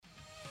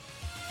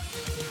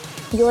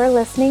You're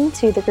listening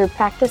to the Group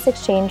Practice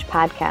Exchange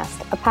podcast,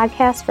 a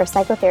podcast for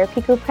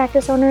psychotherapy group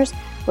practice owners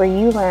where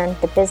you learn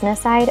the business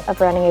side of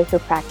running a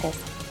group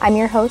practice. I'm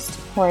your host,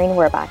 Maureen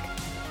Werbach.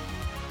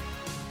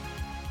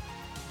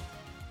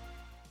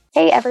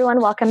 Hey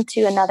everyone, welcome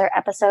to another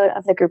episode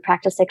of the Group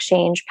Practice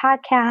Exchange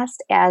podcast.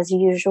 As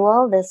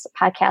usual, this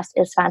podcast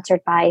is sponsored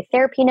by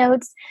Therapy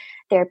Notes.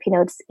 Therapy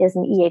Notes is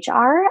an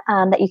EHR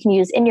that you can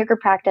use in your group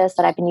practice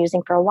that I've been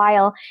using for a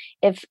while.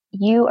 If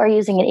you are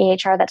using an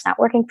EHR that's not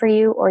working for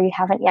you or you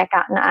haven't yet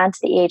gotten onto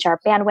the EHR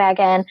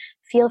bandwagon,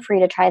 feel free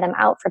to try them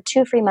out for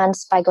 2 free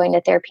months by going to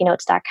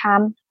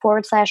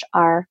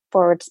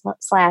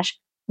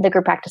therapynotes.com/r/the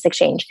Group Practice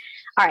Exchange.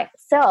 All right,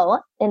 so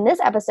in this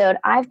episode,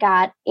 I've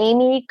got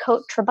Aimee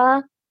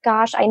Kotrba.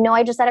 Gosh, I know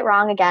I just said it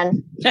wrong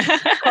again.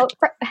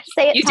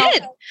 Say it. You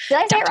did. Did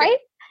I say it right?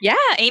 Yeah,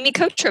 Aimee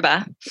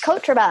Kotrba.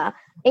 Kotrba.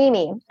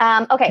 Aimee.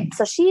 Okay,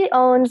 so she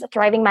owns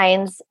Thriving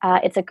Minds.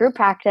 It's a group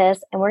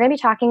practice, and we're going to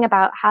be talking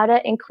about how to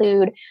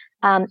include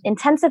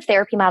intensive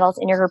therapy models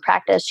in your group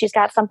practice. She's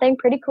got something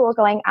pretty cool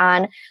going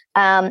on,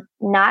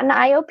 not an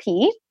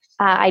IOP.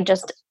 I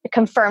just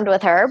confirmed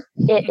with her.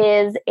 It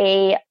is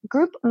a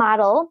group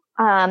model,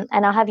 and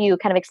I'll have you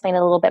kind of explain it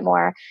a little bit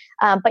more.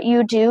 But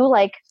you do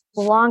like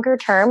longer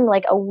term,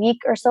 like a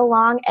week or so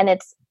long, and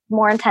it's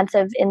more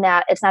intensive in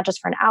that it's not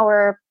just for an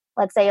hour,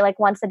 let's say like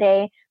once a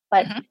day,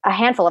 but a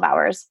handful of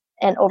hours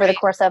and over the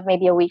course of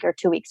maybe a week or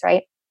 2 weeks,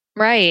 right?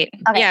 Right.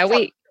 Okay, yeah.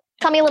 So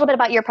tell me a little bit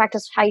about your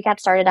practice, how you got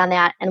started on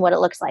that and what it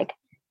looks like.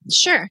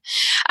 Sure.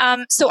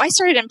 So I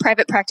started in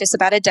private practice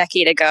about a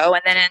decade ago,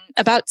 and then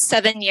about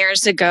 7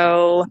 years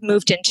ago,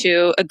 moved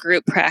into a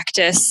group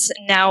practice.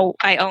 Now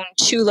I own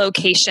 2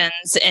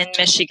 locations in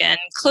Michigan,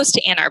 close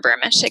to Ann Arbor,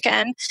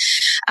 Michigan.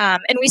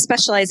 And we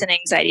specialize in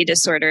anxiety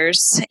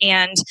disorders.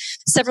 And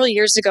several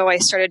years ago, I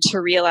started to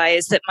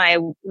realize that my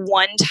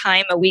 1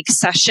 time a week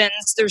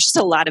sessions, there's just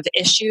a lot of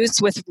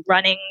issues with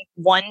running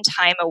 1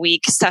 time a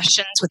week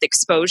sessions with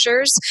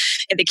exposures.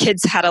 And the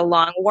kids had a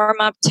long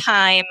warm-up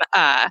time.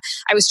 I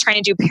was trying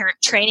to do parent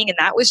training, and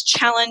that was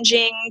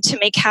challenging to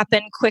make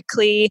happen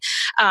quickly.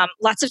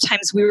 Lots of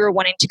times we were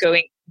wanting to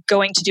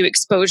going to do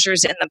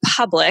exposures in the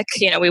public.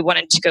 We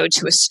wanted to go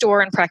to a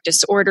store and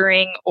practice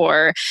ordering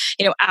or,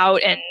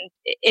 out and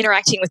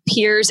interacting with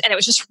peers. And it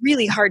was just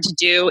really hard to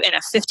do in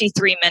a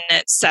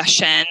 53-minute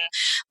session,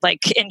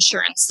 like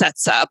insurance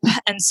sets up.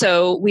 And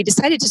so we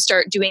decided to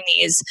start doing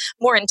these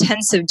more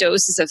intensive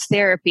doses of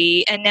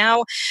therapy. And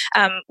now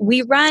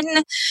we run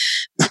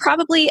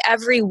probably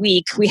every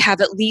week. We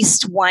have at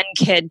least 1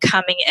 kid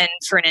coming in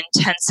for an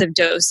intensive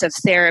dose of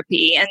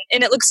therapy. And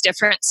it looks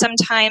different.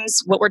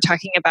 Sometimes what we're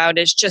talking about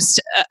is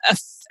just a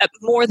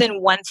more than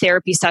 1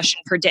 therapy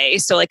session per day.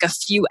 So like a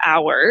few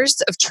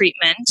hours of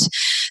treatment.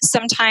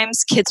 Sometimes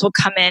kids will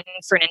come in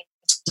for an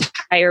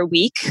entire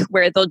week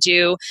where they'll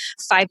do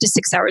 5 to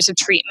 6 hours of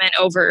treatment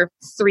over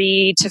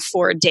 3 to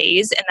 4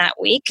 days in that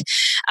week.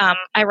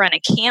 I run a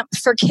camp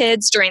for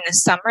kids during the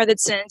summer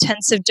that's an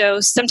intensive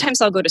dose.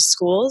 Sometimes I'll go to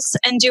schools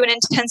and do an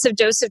intensive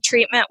dose of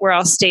treatment where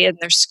I'll stay in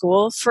their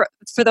school for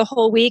the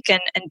whole week and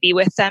be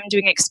with them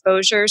doing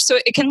exposure. So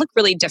it can look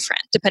really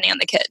different depending on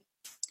the kid.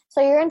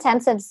 So your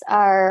intensives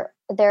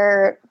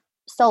they're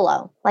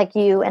solo, like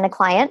you and a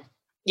client?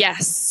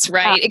 Yes,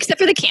 right. Except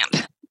for the camp.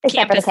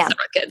 Except for the camp.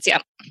 Separate kids, yeah.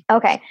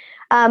 Okay.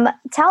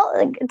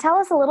 Tell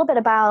us a little bit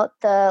about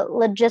the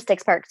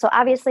logistics part. So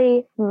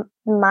obviously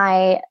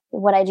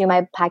what I do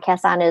my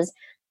podcast on is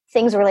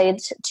things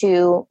related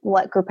to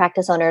what group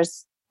practice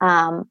owners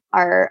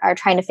are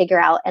trying to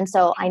figure out. And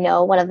so I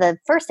know one of the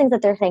first things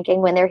that they're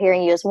thinking when they're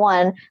hearing you is,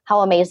 1, how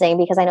amazing,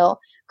 because I know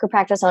group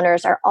practice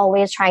owners are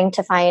always trying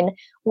to find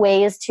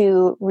ways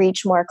to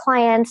reach more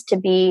clients, to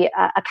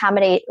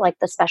accommodate like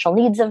the special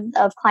needs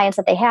of clients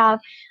that they have.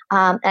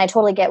 And I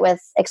totally get with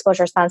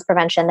exposure response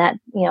prevention that,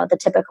 the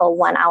typical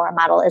 1 hour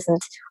model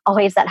isn't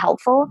always that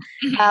helpful.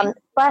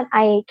 But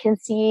I can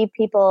see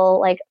people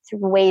like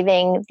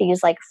waving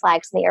these like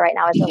flags in the air right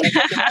now. So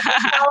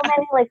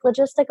many like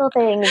logistical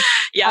things.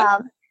 Yeah.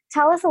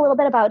 Tell us a little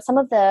bit about some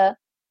of the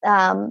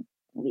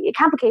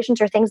complications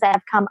or things that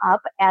have come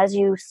up as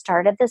you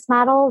started this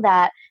model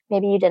that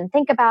maybe you didn't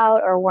think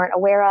about or weren't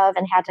aware of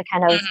and had to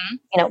kind of,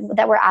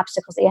 that were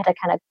obstacles that you had to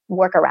kind of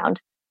work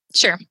around.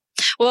 Sure.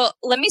 Well,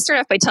 let me start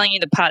off by telling you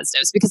the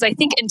positives because I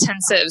think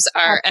intensives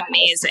are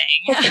amazing.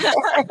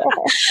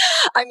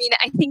 I mean,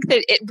 I think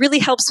that it really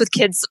helps with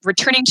kids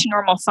returning to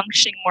normal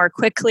functioning more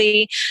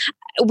quickly.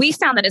 We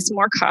found that it's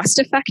more cost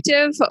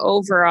effective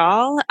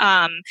overall.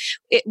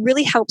 It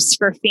really helps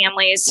for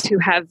families who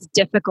have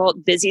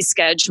difficult, busy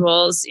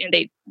schedules.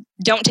 They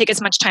don't take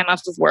as much time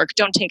off of work,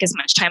 don't take as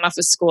much time off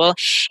of school.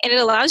 And it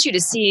allows you to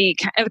see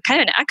kind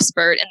of an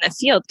expert in the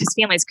field because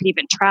families could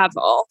even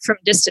travel from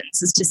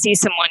distances to see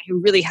someone who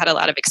really had a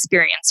lot of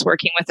experience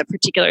working with a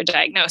particular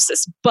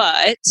diagnosis.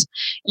 But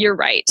you're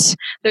right.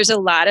 There's a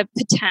lot of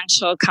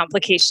potential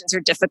complications or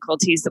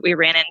difficulties that we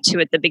ran into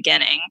at the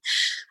beginning.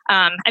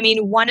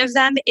 One of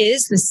them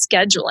is the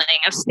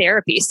scheduling of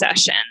therapy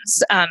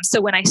sessions.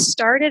 So when I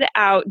started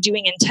out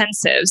doing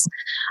intensives,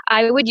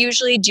 I would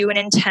usually do an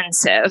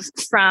intensive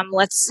from,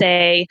 let's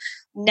say,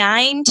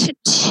 9 to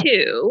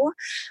 2,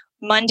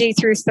 Monday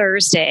through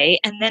Thursday.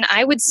 And then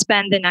I would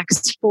spend the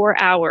next 4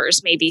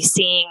 hours maybe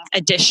seeing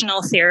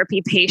additional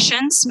therapy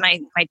patients, my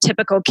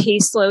typical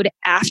caseload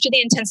after the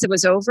intensive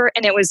was over.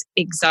 And it was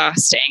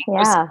exhausting. Yeah. It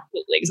was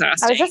completely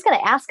exhausting. I was just going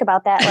to ask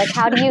about that. Like,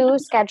 how do you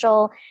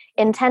schedule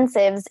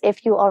intensives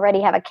if you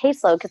already have a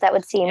caseload? Because that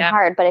would seem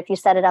hard. But if you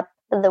set it up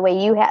the way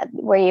you had,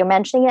 where you're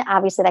mentioning it,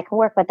 obviously that can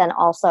work. But then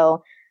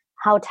also,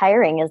 how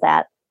tiring is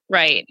that?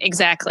 Right,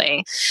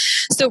 exactly.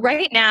 So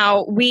right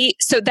now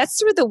so that's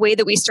sort of the way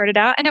that we started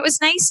out. And it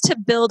was nice to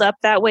build up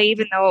that way,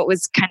 even though it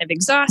was kind of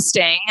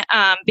exhausting,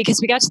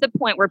 because we got to the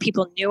point where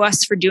people knew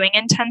us for doing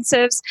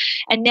intensives.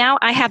 And now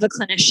I have a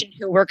clinician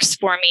who works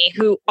for me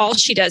who all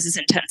she does is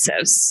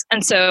intensives.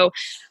 And so,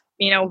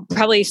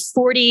 probably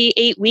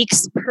 48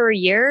 weeks per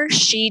year,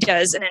 she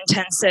does an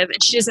intensive,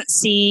 and she doesn't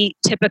see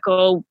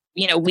typical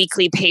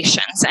weekly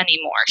patients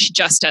anymore. She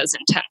just does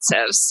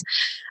intensives.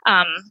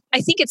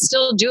 I think it's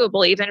still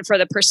doable even for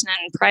the person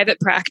in private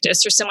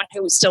practice or someone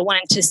who still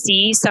wanted to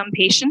see some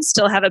patients,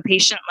 still have a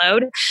patient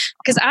load,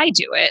 because I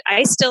do it.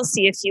 I still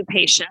see a few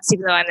patients,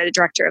 even though I'm the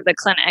director of the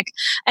clinic.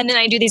 And then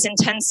I do these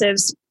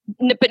intensives,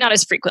 but not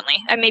as frequently.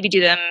 I maybe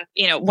do them,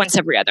 once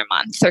every other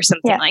month or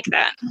something like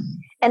that.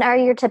 And are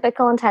your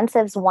typical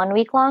intensives 1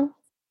 week long?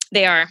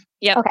 They are.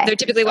 Yep. Okay. They're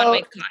typically 1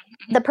 week long.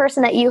 The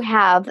person that you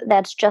have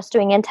that's just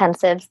doing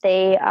intensives,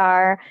 they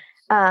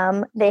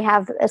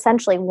have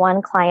essentially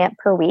one client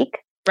per week,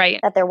 right,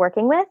 that they're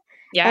working with.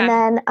 Yeah. And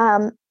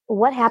then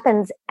what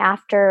happens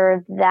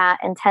after that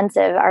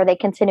intensive? Are they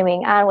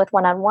continuing on with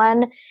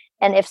one-on-one?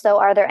 And if so,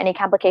 are there any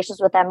complications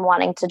with them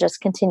wanting to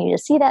just continue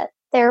to see that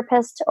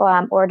therapist,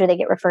 or do they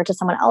get referred to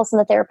someone else in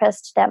the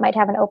therapist that might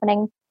have an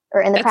opening,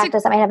 or in the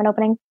practice that might have an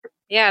opening?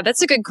 Yeah,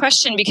 that's a good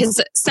question, because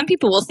some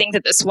people will think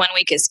that this 1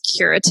 week is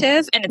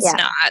curative, and it's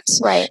not.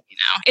 Right.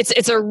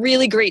 It's a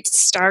really great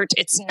start.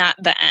 It's not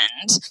the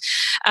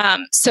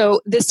end.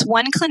 So this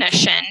one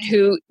clinician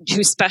who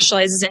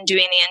specializes in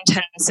doing the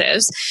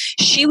intensives,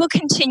 she will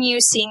continue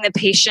seeing the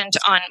patient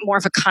on more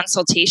of a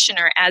consultation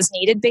or as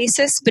needed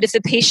basis. But if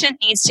the patient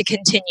needs to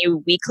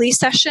continue weekly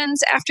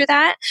sessions after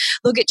that,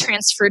 they'll get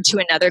transferred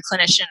to another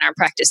clinician in our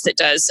practice that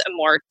does a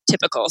more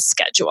typical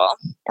schedule.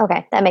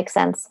 Okay, that makes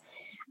sense.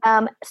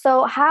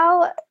 So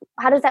how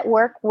does that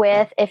work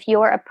with if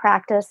you're a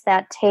practice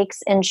that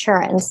takes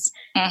insurance?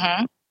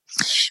 Mm-hmm.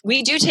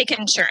 We do take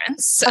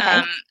insurance.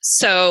 Okay.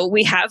 So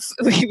we've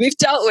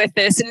dealt with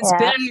this, and it's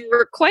been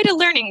quite a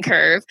learning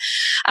curve.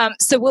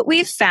 So what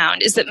we've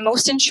found is that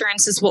most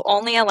insurances will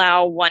only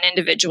allow one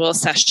individual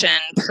session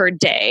per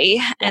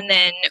day. And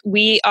then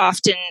we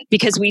often,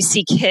 because we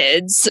see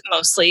kids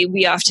mostly,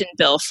 we often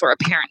bill for a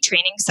parent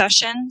training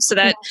session. So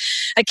that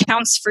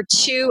accounts for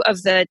 2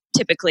 of the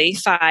typically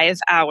 5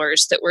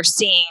 hours that we're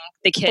seeing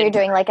the kid. So you're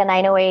doing like a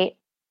 908-37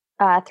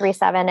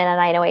 and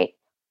a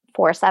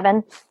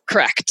 908-47?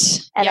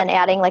 Correct. And then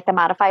adding like the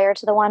modifier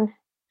to the one?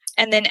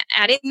 And then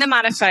adding the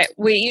modifier,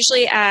 we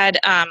usually add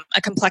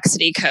a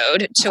complexity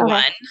code to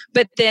one,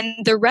 but then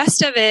the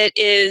rest of it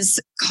is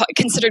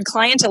considered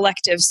client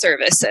elective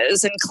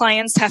services, and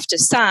clients have to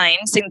sign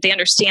saying that they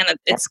understand that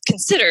it's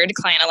considered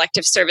client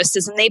elective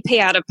services, and they pay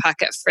out of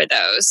pocket for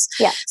those.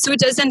 Yeah. So it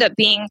does end up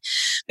being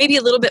maybe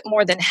a little bit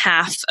more than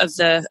half of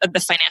the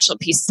financial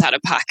pieces out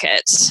of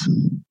pocket.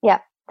 Yeah.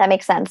 That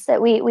makes sense.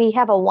 That we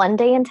have a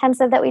 1-day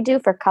intensive that we do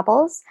for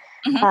couples,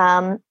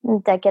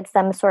 that gets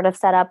them sort of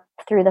set up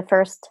through the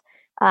first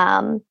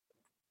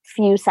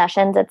few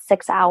sessions. It's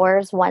 6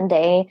 hours, 1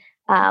 day,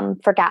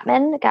 for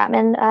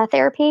Gottman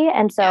therapy.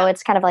 And so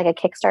it's kind of like a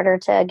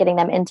Kickstarter to getting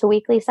them into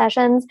weekly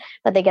sessions,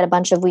 but they get a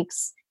bunch of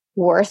weeks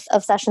worth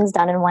of sessions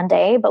done in 1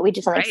 day. But we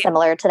do something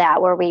similar to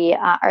that, where we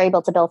are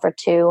able to bill for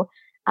 2,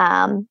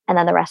 and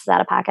then the rest is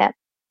out of pocket.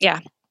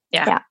 Yeah.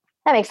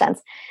 That makes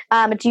sense.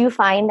 Do you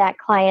find that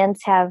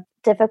clients have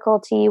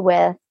difficulty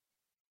with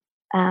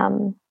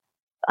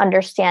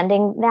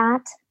understanding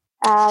that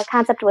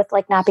concept, with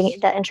like not being,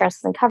 the insurance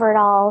doesn't cover it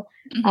all?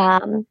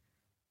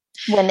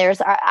 When there's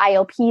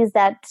IOPs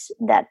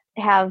that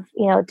have,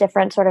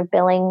 different sort of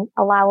billing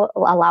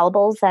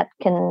allowables that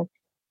can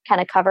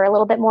kind of cover a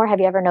little bit more. Have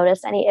you ever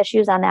noticed any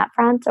issues on that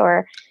front,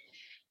 or?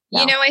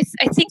 No. I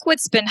think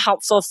what's been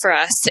helpful for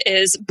us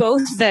is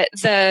both that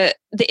the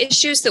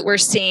issues that we're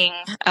seeing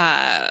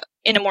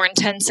in a more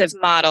intensive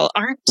model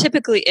aren't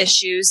typically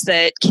issues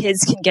that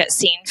kids can get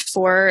seen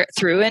for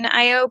through an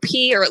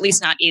IOP, or at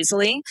least not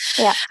easily.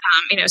 Yeah.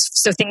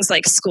 So things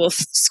like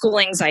school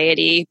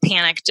anxiety,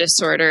 panic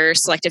disorder,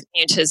 selective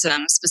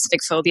mutism,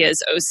 specific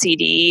phobias,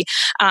 OCD,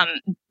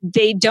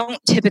 they don't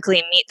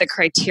typically meet the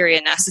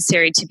criteria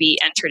necessary to be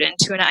entered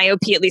into an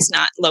IOP, at least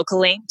not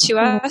locally to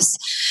us.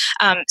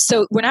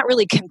 So we're not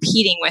really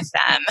competing with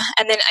them.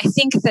 And then I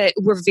think that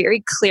we're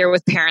very clear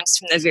with parents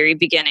from the very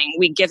beginning.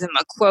 We give them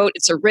a quote.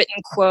 It's a written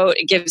quote.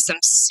 It gives them,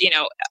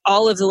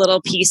 all of the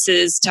little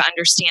pieces to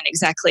understand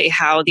exactly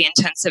how the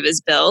intensive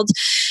is billed.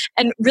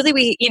 And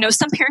really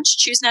some parents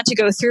choose not to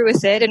go through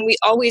with it. And we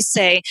always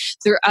say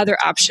there are other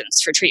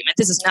options for treatment.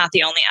 This is not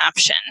the only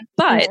option,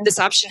 but this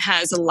option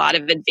has a lot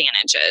of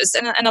advantages.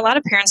 And a lot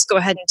of parents go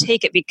ahead and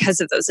take it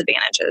because of those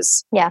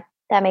advantages. Yeah,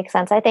 that makes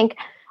sense. I think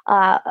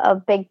a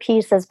big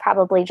piece is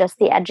probably just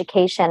the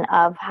education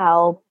of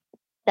how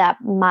that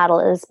model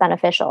is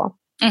beneficial.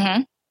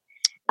 Mm-hmm.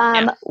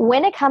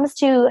 When it comes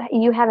to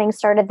you having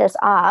started this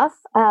off,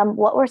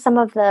 what were some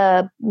of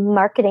the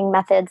marketing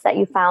methods that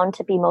you found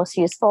to be most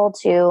useful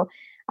to,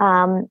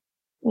 kind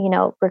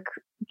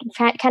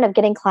of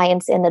getting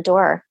clients in the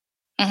door?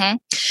 Mm-hmm.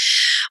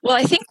 Well,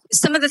 I think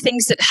some of the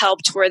things that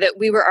helped were that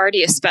we were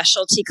already a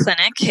specialty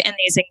clinic in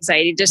these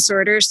anxiety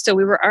disorders. So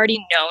we were already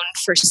known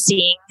for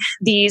seeing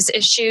these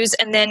issues.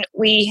 And then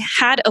we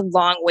had a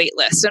long wait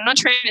list. So I'm not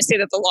trying to say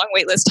that the long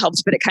wait list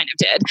helped, but it kind of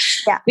did.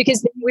 Yeah.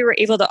 Because then we were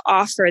able to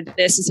offer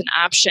this as an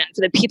option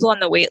for the people on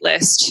the wait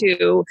list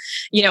who,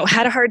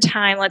 had a hard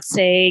time, let's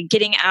say,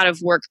 getting out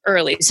of work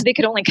early. So they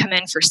could only come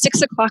in for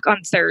 6 o'clock on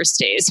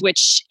Thursdays,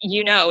 which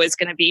is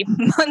going to be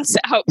months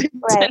out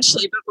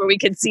potentially before we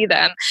could see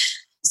them.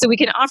 So we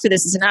can offer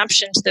this as an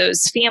option to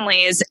those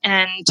families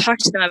and talk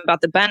to them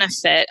about the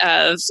benefit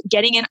of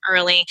getting in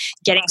early,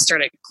 getting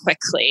started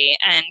quickly,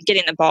 and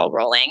getting the ball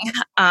rolling.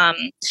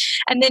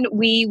 And then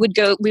we would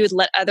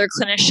let other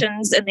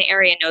clinicians in the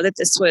area know that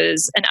this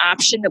was an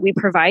option that we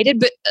provided,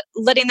 but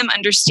letting them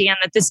understand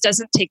that this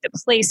doesn't take the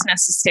place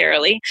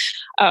necessarily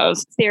of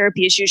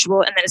therapy as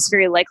usual, and that it's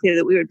very likely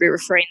that we would be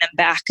referring them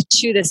back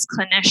to this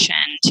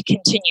clinician to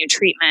continue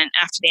treatment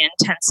after the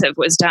intensive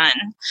was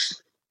done.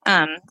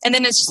 And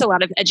then it's just a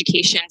lot of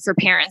education for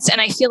parents.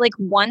 And I feel like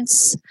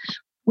once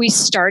we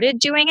started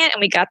doing it and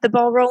we got the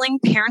ball rolling,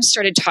 parents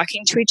started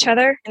talking to each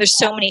other. And there's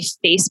so many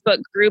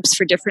Facebook groups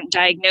for different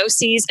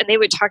diagnoses, and they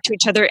would talk to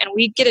each other. And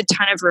we get a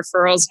ton of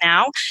referrals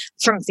now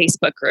from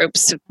Facebook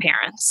groups of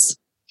parents.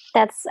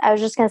 I was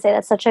just going to say,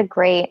 that's such a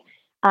great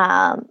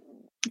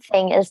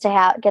thing is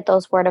to get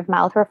those word of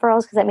mouth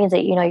referrals, because that means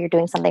that, you're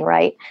doing something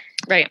right.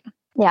 Right.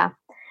 Yeah.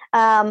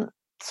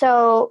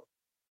 So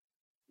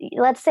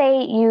let's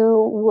say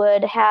you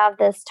would have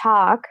this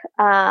talk.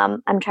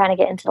 I'm trying to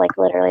get into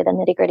literally the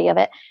nitty gritty of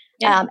it.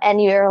 Yeah.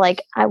 And you're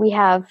like, we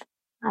have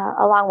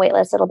a long wait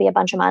list. It'll be a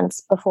bunch of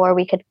months before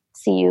we could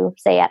see you,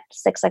 say, at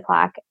 6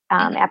 o'clock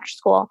after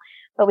school.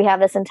 But we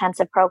have this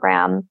intensive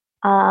program.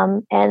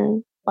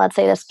 And let's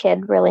say this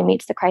kid really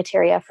meets the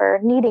criteria for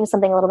needing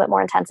something a little bit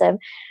more intensive.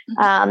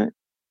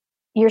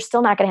 You're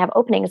still not going to have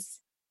openings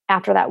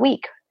after that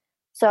week.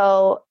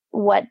 So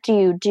what do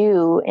you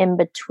do in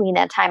between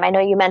that time? I know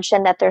you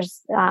mentioned that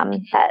there's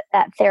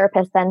that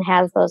therapist then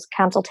has those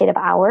consultative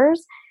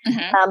hours,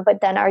 but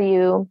then are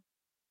you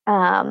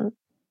how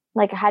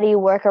do you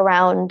work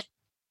around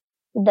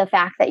the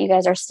fact that you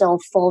guys are still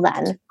full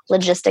then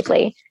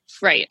logistically?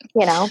 Right.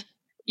 Yeah.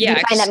 Do you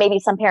find that maybe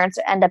some parents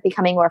end up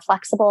becoming more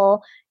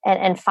flexible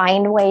and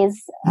find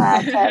ways to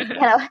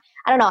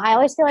I don't know. I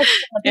always feel like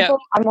people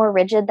are more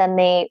rigid than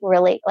they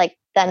really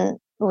than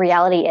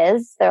reality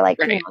is. They're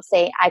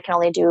say I can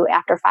only do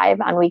after 5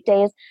 on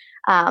weekdays.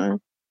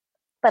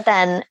 But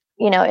then,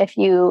 if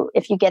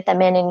you get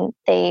them in and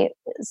they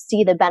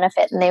see the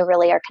benefit and they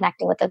really are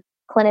connecting with the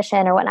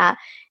clinician or whatnot,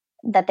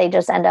 that they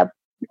just end up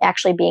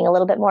actually being a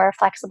little bit more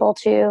flexible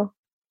too.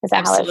 Is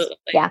that Absolutely. how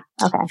it's? Yeah.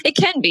 Okay. It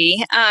can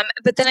be.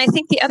 But then I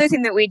think the other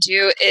thing that we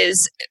do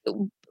is,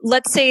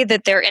 let's say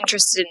that they're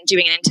interested in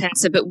doing an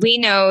intensive, but we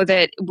know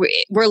that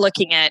we're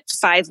looking at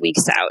 5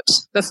 weeks out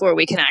before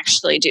we can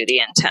actually do the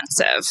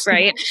intensive,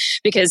 right?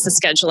 Because the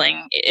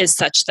scheduling is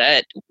such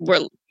that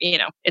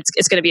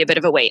it's going to be a bit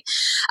of a wait.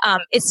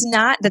 It's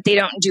not that they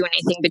don't do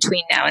anything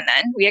between now and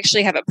then. We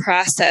actually have a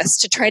process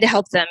to try to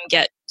help them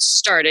get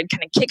started,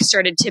 kind of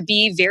kick-started, to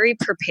be very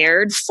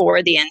prepared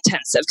for the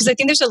intensive. Because I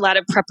think there's a lot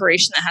of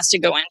preparation that has to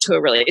go into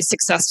a really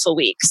successful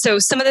week. So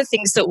some of the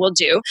things that we'll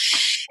do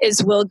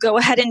is we'll go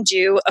ahead and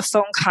do a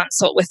phone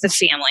consult with the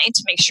family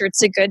to make sure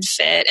it's a good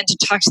fit and to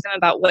talk to them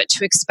about what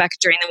to expect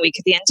during the week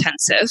of the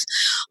intensive.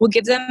 We'll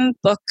give them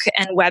book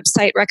and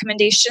website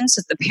recommendations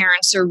so that the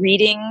parents are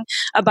reading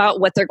about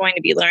what they're going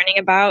to be learning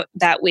about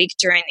that week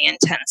during the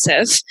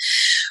intensive.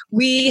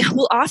 We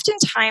will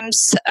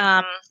oftentimes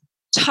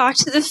talk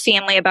to the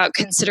family about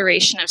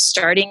consideration of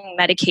starting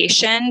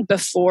medication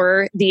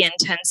before the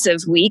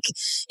intensive week.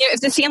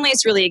 If the family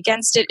is really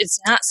against it, it's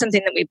not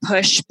something that we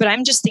push, but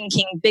I'm just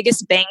thinking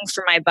biggest bang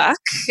for my buck,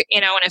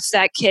 and if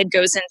that kid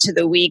goes into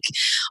the week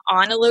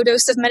on a low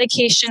dose of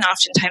medication,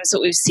 oftentimes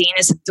what we've seen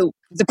is that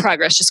the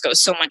progress just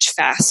goes so much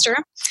faster.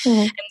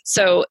 And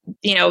so,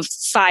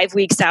 5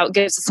 weeks out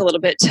gives us a little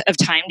bit of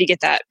time to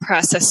get that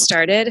process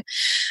started.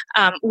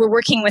 We're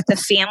working with the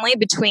family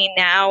between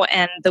now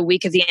and the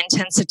week of the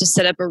intensive to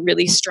set up a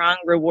really strong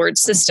reward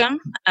system.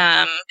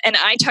 And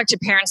I talk to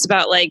parents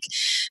about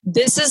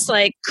this is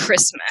like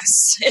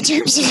Christmas in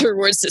terms of the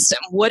reward system.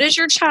 What does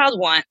your child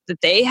want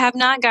that they have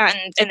not gotten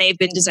and they've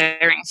been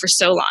desiring for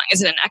so long?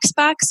 Is it an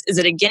Xbox? Is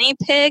it a guinea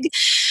pig?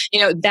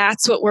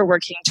 That's what we're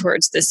working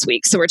towards this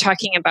week. So we're talking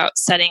talking about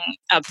setting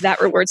up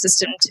that reward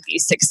system to be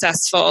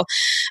successful.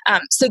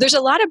 So there's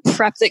a lot of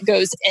prep that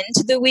goes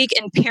into the week,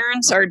 and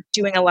parents are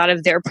doing a lot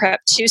of their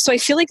prep too. So I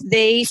feel like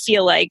they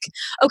feel like,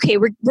 okay,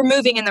 we're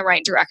moving in the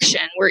right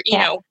direction.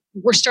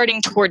 We're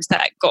starting towards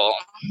that goal.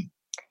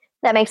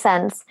 That makes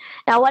sense.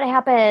 Now, what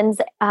happens,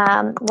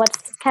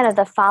 what's kind of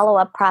the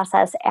follow-up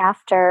process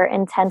after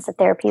intensive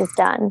therapy is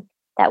done,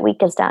 that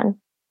week is done?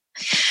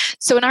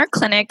 So in our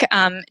clinic,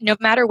 no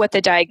matter what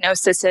the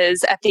diagnosis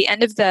is, at the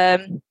end of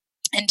the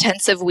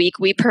intensive week,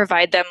 we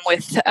provide them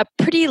with a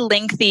pretty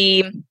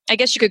lengthy, I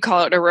guess you could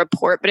call it a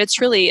report, but it's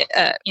really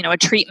a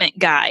treatment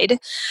guide,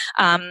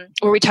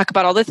 where we talk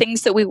about all the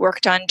things that we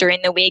worked on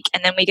during the week,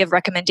 and then we give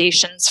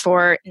recommendations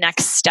for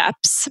next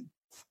steps.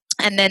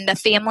 And then the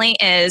family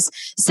is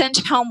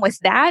sent home with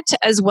that,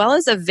 as well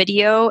as a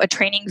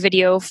training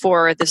video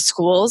for the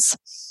schools.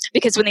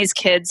 Because when these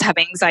kids have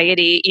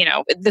anxiety,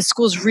 the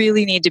schools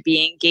really need to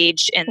be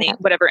engaged in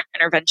whatever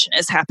intervention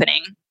is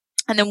happening.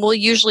 And then we'll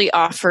usually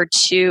offer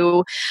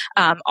to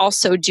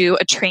also do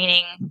a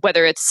training,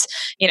 whether it's,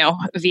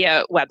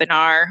 via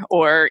webinar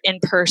or in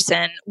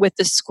person with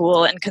the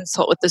school, and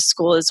consult with the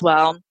school as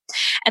well.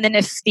 And then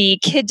if the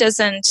kid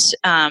doesn't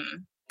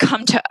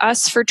come to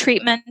us for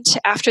treatment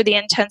after the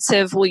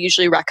intensive, we'll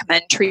usually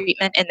recommend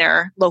treatment in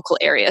their local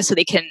area, so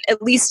they can,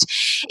 at least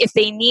if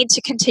they need to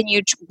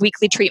continue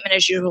weekly treatment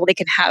as usual, they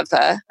can have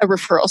a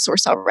referral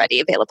source already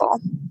available.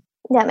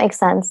 That makes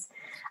sense.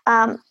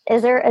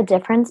 Is there a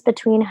difference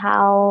between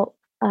how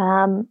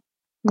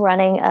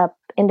running a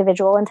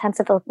individual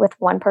intensive with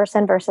one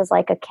person versus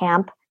like a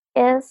camp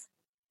is?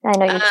 I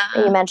know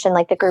you mentioned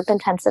like the group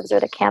intensives or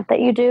the camp that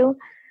you do.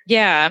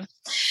 Yeah.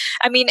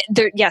 I mean,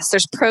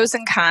 there's pros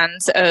and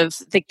cons of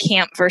the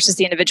camp versus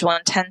the individual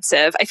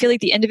intensive. I feel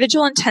like the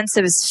individual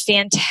intensive is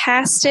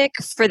fantastic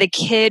for the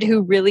kid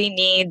who really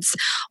needs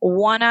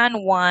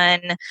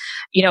one-on-one,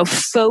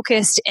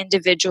 focused,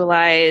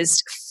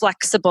 individualized,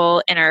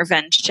 flexible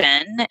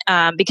intervention,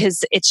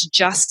 because it's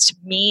just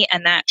me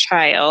and that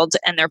child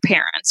and their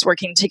parents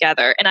working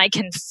together. And I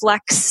can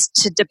flex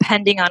to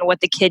depending on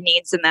what the kid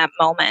needs in that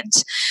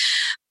moment.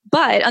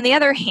 But on the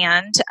other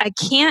hand, I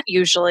can't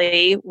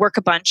usually work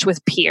a bunch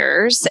with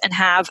peers and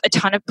have a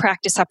ton of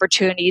practice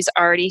opportunities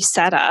already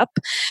set up,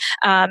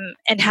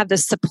 and have the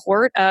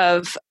support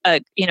of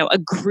a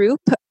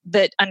group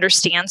that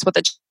understands what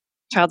the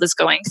child is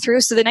going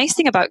through. So the nice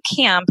thing about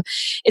camp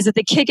is that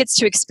the kid gets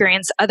to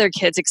experience other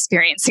kids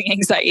experiencing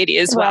anxiety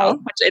as well,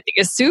 which I think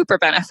is super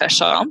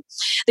beneficial.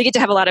 They get to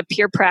have a lot of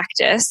peer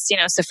practice,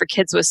 so for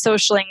kids with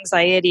social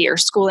anxiety or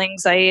school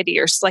anxiety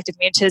or selective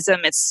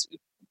mutism, it's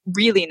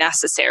really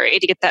necessary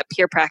to get that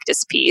peer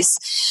practice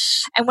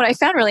piece. And what I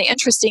found really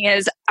interesting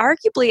is,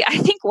 arguably, I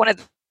think one of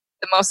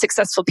the most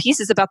successful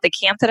pieces about the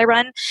camp that I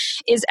run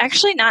is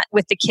actually not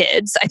with the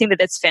kids. I think that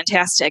that's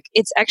fantastic.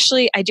 It's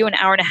actually, I do an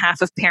hour and a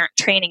half of parent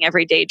training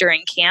every day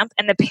during camp,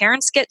 and the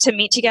parents get to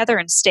meet together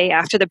and stay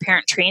after the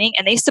parent training,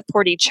 and they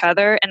support each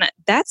other. And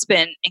that's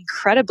been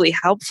incredibly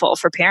helpful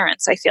for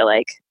parents, I feel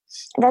like.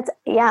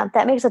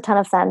 That makes a ton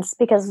of sense,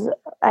 because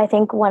I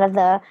think one of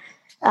the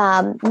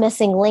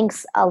missing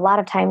links a lot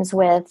of times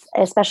with,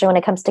 especially when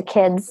it comes to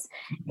kids,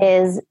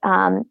 is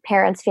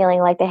parents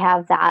feeling like they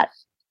have that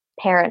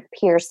parent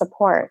peer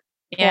support.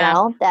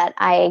 That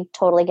I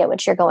totally get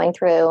what you're going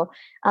through.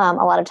 A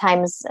lot of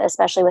times,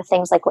 especially with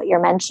things like what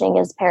you're mentioning,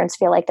 is parents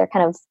feel like they're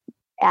kind of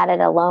at it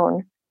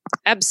alone.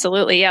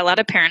 Absolutely. Yeah. A lot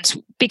of parents,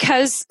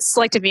 because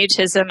selective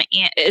mutism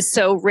is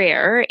so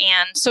rare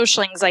and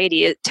social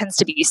anxiety, it tends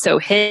to be so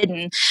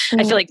hidden. Mm-hmm.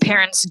 I feel like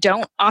parents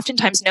don't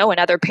oftentimes know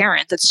another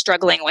parent that's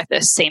struggling with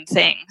this same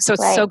thing. So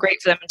it's so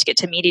great for them to get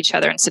to meet each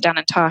other and sit down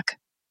and talk.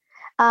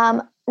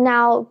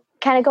 Now,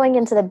 kind of going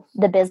into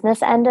the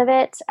business end of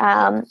it,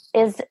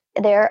 is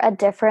there a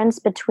difference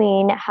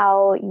between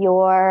how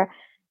your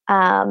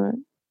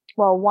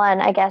one,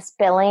 I guess,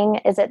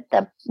 billing, is it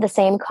the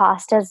same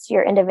cost as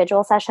your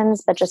individual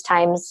sessions, but just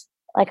times,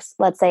 like,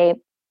 let's say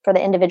for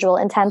the individual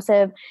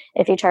intensive,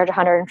 if you charge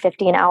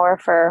 $150 an hour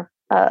for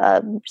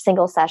a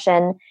single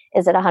session,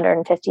 is it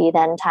 $150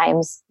 then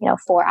times,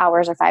 4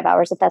 hours or 5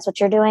 hours, if that's what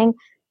you're doing?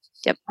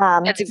 Yep.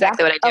 That's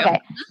exactly what I do. Okay.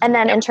 And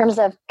then in terms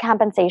of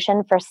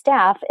compensation for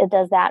staff,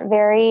 does that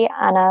vary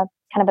on a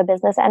kind of a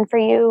business end for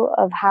you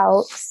of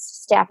how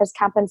staff is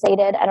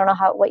compensated? I don't know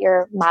what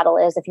your model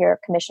is, if you're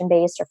commission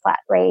based or flat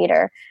rate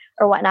or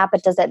whatnot,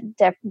 but does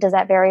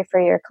that vary for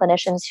your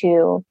clinicians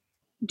who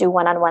do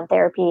one-on-one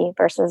therapy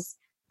versus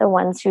the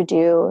ones who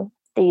do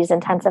these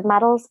intensive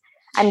models?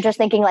 I'm just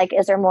thinking, like,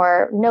 is there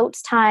more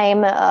notes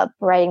time,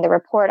 writing the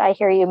report I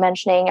hear you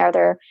mentioning? Are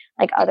there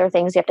like other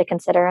things you have to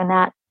consider in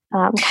that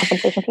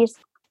compensation piece?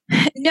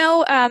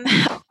 No,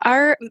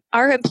 our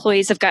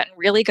employees have gotten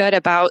really good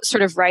about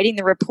sort of writing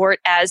the report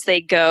as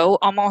they go,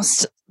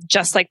 almost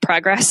just like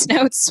progress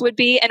notes would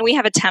be. And we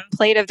have a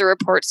template of the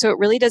report, so it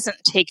really doesn't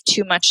take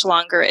too much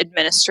longer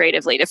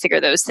administratively to figure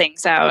those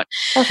things out.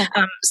 Okay.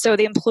 So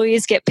the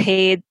employees get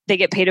paid, they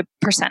get paid a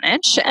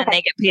percentage, and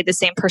they get paid the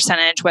same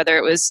percentage, whether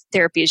it was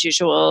therapy as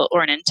usual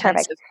or an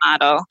intensive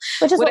model.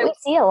 Which is what we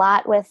see a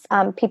lot with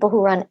people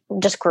who run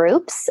just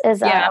groups,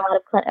 is a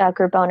lot of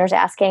group owners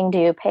asking, do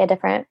you pay a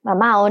different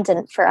amount?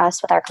 And for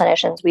us, with our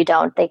clinicians, we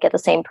don't. They get the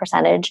same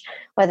percentage,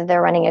 whether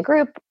they're running a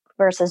group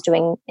versus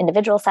doing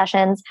individual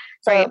sessions.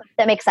 So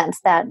that makes sense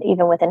that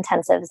even with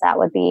intensives, that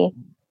would be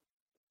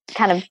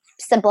kind of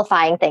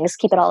simplifying things,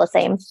 keep it all the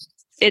same.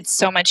 It's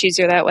so much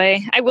easier that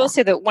way. I will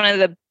say that one of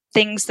the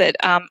things that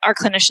our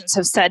clinicians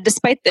have said,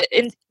 despite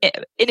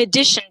in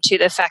addition to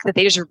the fact that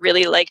they just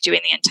really like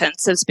doing the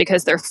intensives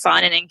because they're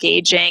fun and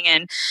engaging,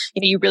 and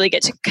you really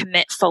get to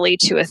commit fully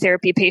to a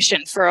therapy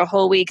patient for a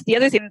whole week. The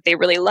other thing that they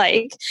really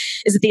like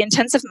is that the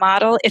intensive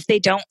model, if they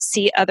don't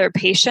see other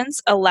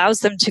patients,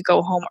 allows them to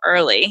go home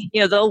early.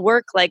 They'll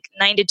work like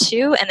 9 to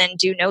 2 and then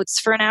do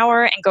notes for an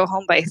hour and go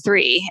home by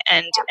 3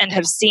 and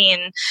have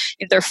seen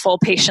their full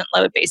patient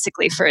load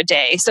basically for a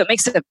day. So it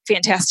makes it a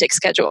fantastic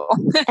schedule.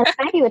 And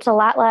I think it's a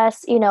lot less,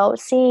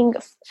 seeing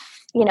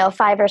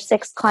 5 or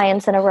 6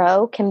 clients in a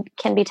row can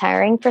be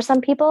tiring for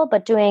some people,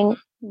 but doing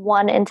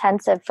one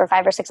intensive for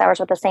 5 or 6 hours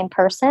with the same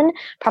person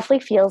probably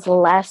feels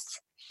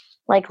less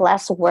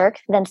work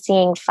than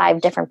seeing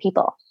 5 different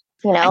people.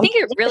 I think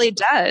it really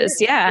does.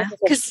 Yeah.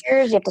 Because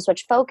you have to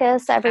switch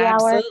focus every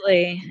hour.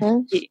 Absolutely.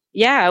 Mm-hmm.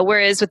 Yeah.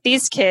 Whereas with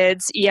these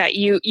kids,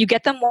 you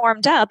get them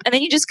warmed up and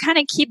then you just kind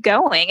of keep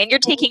going, and you're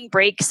taking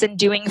breaks and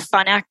doing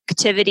fun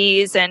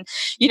activities. And,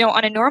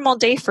 on a normal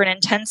day for an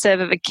intensive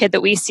of a kid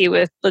that we see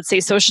with, let's say,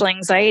 social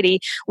anxiety,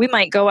 we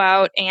might go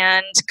out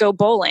and go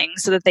bowling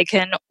so that they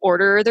can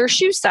order their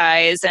shoe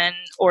size and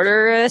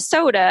order a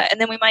soda. And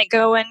then we might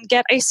go and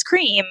get ice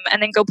cream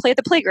and then go play at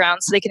the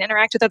playground so they can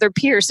interact with other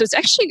peers. So it's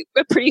actually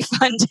a pretty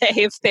fun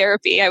day of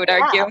therapy, I would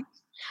argue.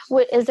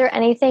 Is there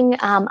anything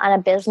on a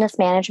business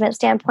management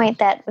standpoint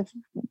that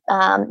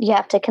you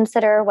have to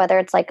consider, whether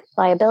it's like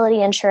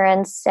liability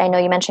insurance? I know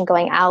you mentioned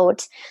going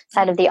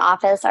outside of the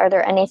office. Are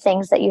there any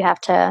things that they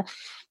have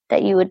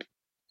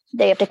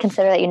to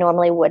consider that you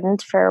normally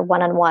wouldn't for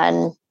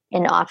one-on-one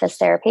in-office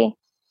therapy?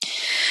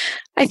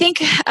 I think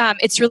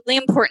it's really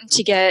important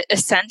to get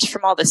assent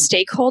from all the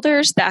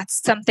stakeholders.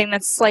 That's something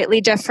that's slightly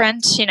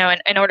different.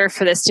 In order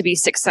for this to be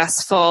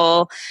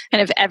successful,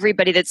 kind of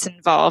everybody that's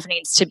involved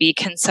needs to be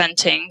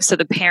consenting. So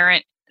the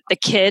parent, the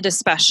kid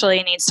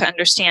especially, needs to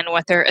understand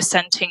what they're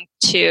assenting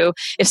to.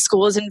 If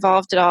school is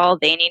involved at all,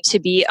 they need to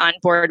be on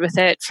board with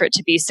it for it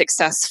to be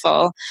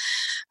successful.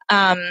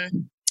 Let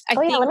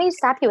me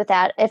stop you with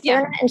that. If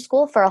you're not in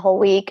school for a whole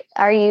week,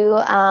 are you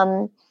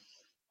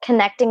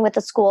connecting with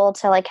the school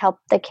to help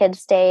the kids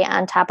stay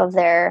on top of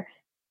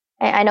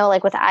I know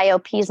with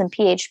IOPs and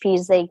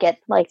PHPs, they get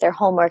their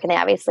homework, and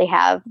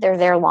they're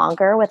there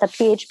longer with a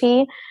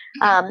PHP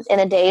in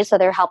a day. So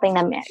they're helping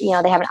them,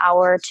 they have an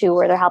hour or 2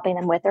 where they're helping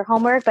them with their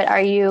homework. But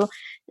are you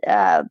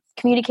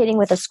communicating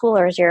with the school,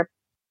 or is your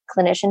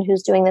clinician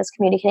who's doing this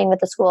communicating with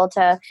the school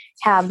to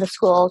have the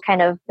school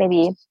kind of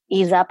maybe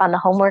ease up on the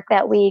homework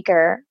that week,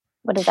 or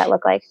what does that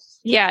look like?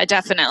 Yeah,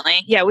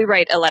 definitely. Yeah, we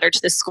write a letter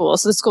to the school,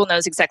 so the school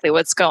knows exactly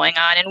what's going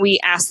on. And we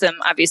ask them,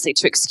 obviously,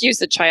 to excuse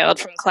the child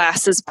from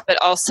classes,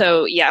 but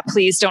also,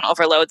 please don't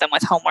overload them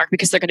with homework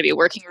because they're going to be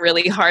working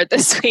really hard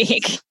this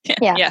week.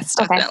 Yeah. Yes,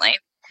 definitely. Okay.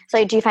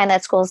 So do you find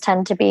that schools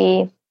tend to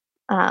be,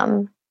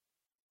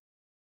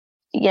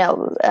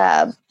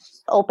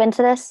 open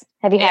to this?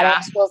 Have you had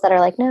any schools that are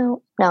like,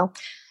 no?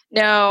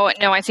 No,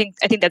 I think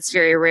that's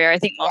very rare. I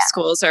think most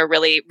schools are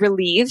really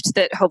relieved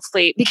that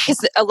hopefully,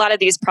 because a lot of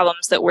these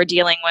problems that we're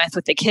dealing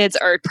with the kids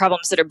are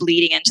problems that are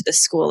bleeding into the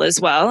school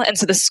as well. And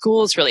so the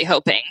school's really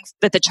hoping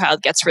that the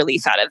child gets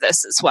relief out of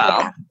this as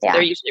well. Yeah.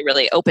 They're usually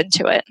really open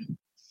to it.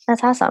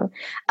 That's awesome.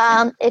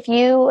 If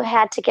you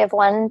had to give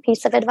one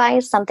piece of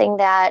advice, something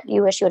that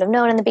you wish you would have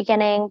known in the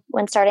beginning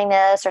when starting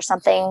this, or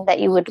something that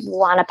you would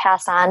want to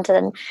pass on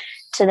to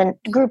the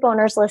group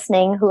owners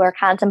listening who are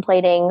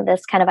contemplating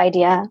this kind of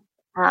idea,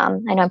 I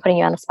know I'm putting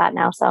you on the spot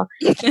now, so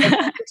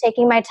I'm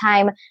taking my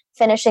time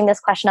finishing this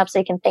question up so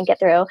you can think it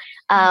through.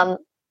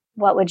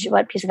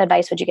 What piece of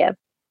advice would you give?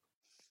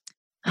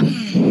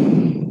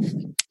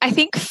 I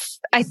think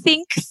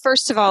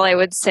first of all, I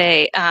would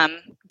say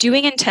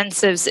doing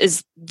intensives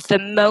is the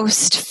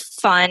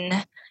most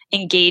fun,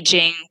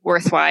 engaging,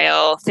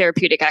 worthwhile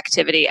therapeutic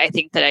activity I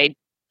think that I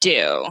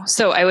do.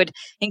 So I would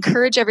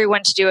encourage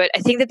everyone to do it.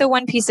 I think that the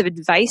one piece of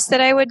advice that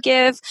I would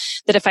give,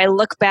 that if I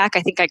look back,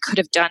 I think I could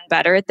have done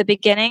better at the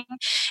beginning,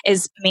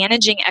 is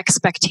managing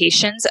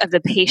expectations of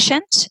the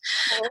patient.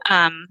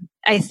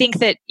 I think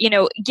that,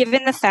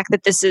 given the fact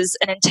that this is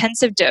an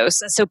intensive dose,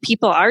 and so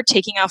people are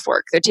taking off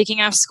work, they're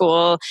taking off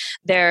school,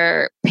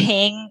 they're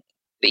paying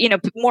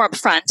more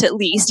upfront at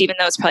least, even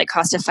though it's probably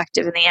cost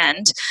effective in the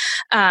end.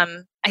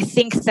 I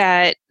think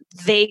that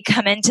they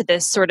come into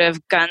this sort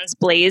of guns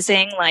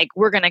blazing, like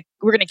we're gonna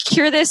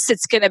cure this.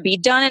 It's gonna be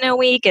done in a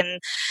week, and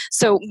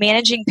so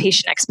managing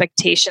patient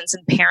expectations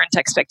and parent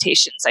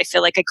expectations, I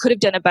feel like I could have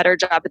done a better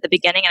job at the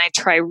beginning, and I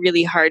try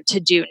really hard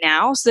to do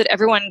now, so that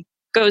everyone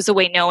goes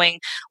away knowing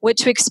what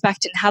to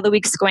expect and how the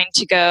week's going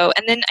to go.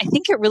 And then I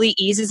think it really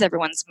eases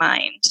everyone's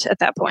mind at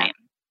that point.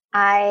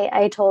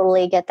 I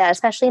totally get that,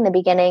 especially in the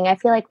beginning. I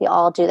feel like we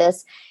all do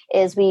this,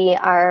 is we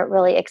are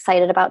really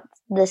excited about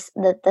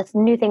the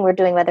new thing we're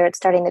doing, whether it's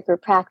starting the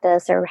group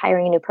practice or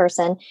hiring a new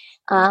person,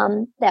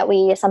 that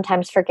we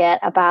sometimes forget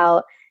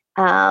about,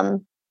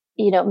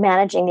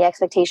 managing the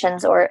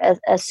expectations, or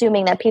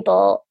assuming that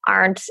people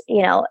aren't,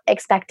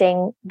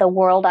 expecting the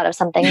world out of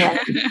something when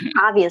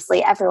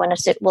obviously everyone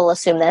will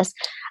assume this.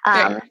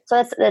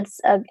 So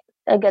that's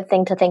a good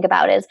thing to think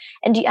about is,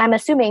 and I'm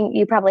assuming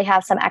you probably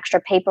have some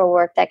extra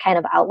paperwork that kind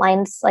of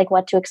outlines like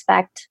what to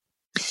expect.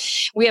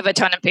 We have a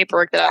ton of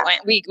paperwork that outline.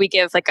 We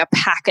give like a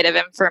packet of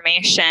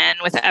information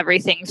with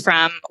everything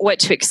from what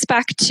to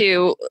expect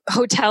to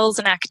hotels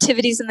and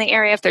activities in the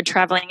area if they're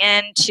traveling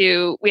in,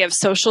 to we have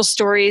social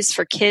stories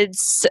for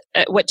kids,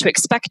 what to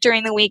expect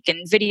during the week,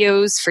 and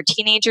videos for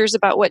teenagers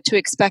about what to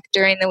expect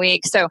during the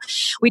week. So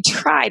we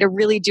try to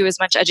really do as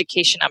much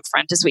education up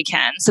front as we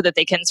can so that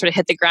they can sort of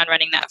hit the ground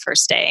running that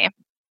first day.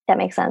 That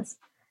makes sense.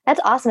 That's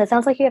awesome. It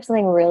sounds like you have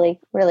something really,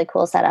 really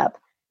cool set up.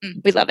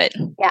 We love it.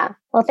 Yeah.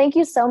 Well, thank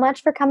you so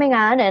much for coming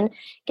on and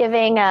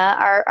giving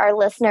our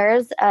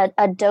listeners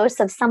a dose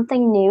of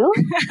something new.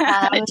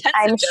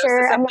 I'm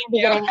sure I'm going to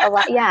be getting a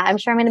lot. Yeah, I'm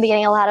sure I'm going to be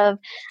getting a lot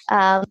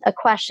of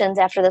questions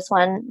after this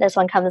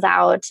one comes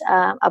out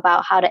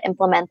about how to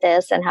implement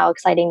this and how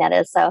exciting that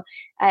is. So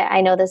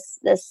I know this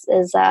is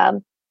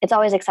it's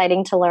always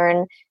exciting to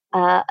learn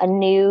a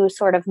new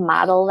sort of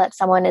model that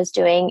someone is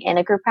doing in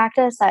a group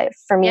practice.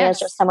 For me, as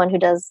just someone who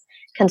does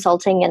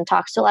consulting and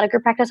talks to a lot of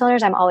group practice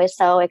owners, I'm always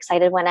so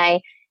excited when I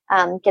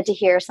get to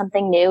hear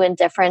something new and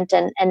different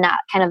and not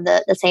kind of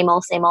the same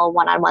old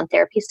one-on-one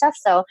therapy stuff.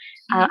 So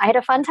I had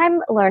a fun time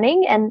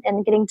learning and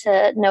getting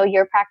to know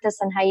your practice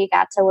and how you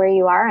got to where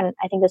you are. And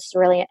I think this is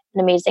really an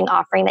amazing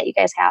offering that you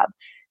guys have.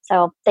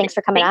 So thanks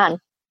for coming on.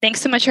 Thanks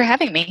so much for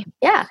having me.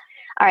 Yeah.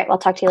 All right. We'll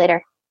talk to you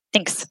later.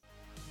 Thanks.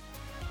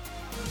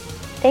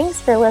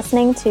 Thanks for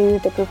listening to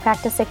the Group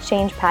Practice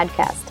Exchange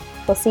podcast.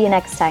 We'll see you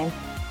next time.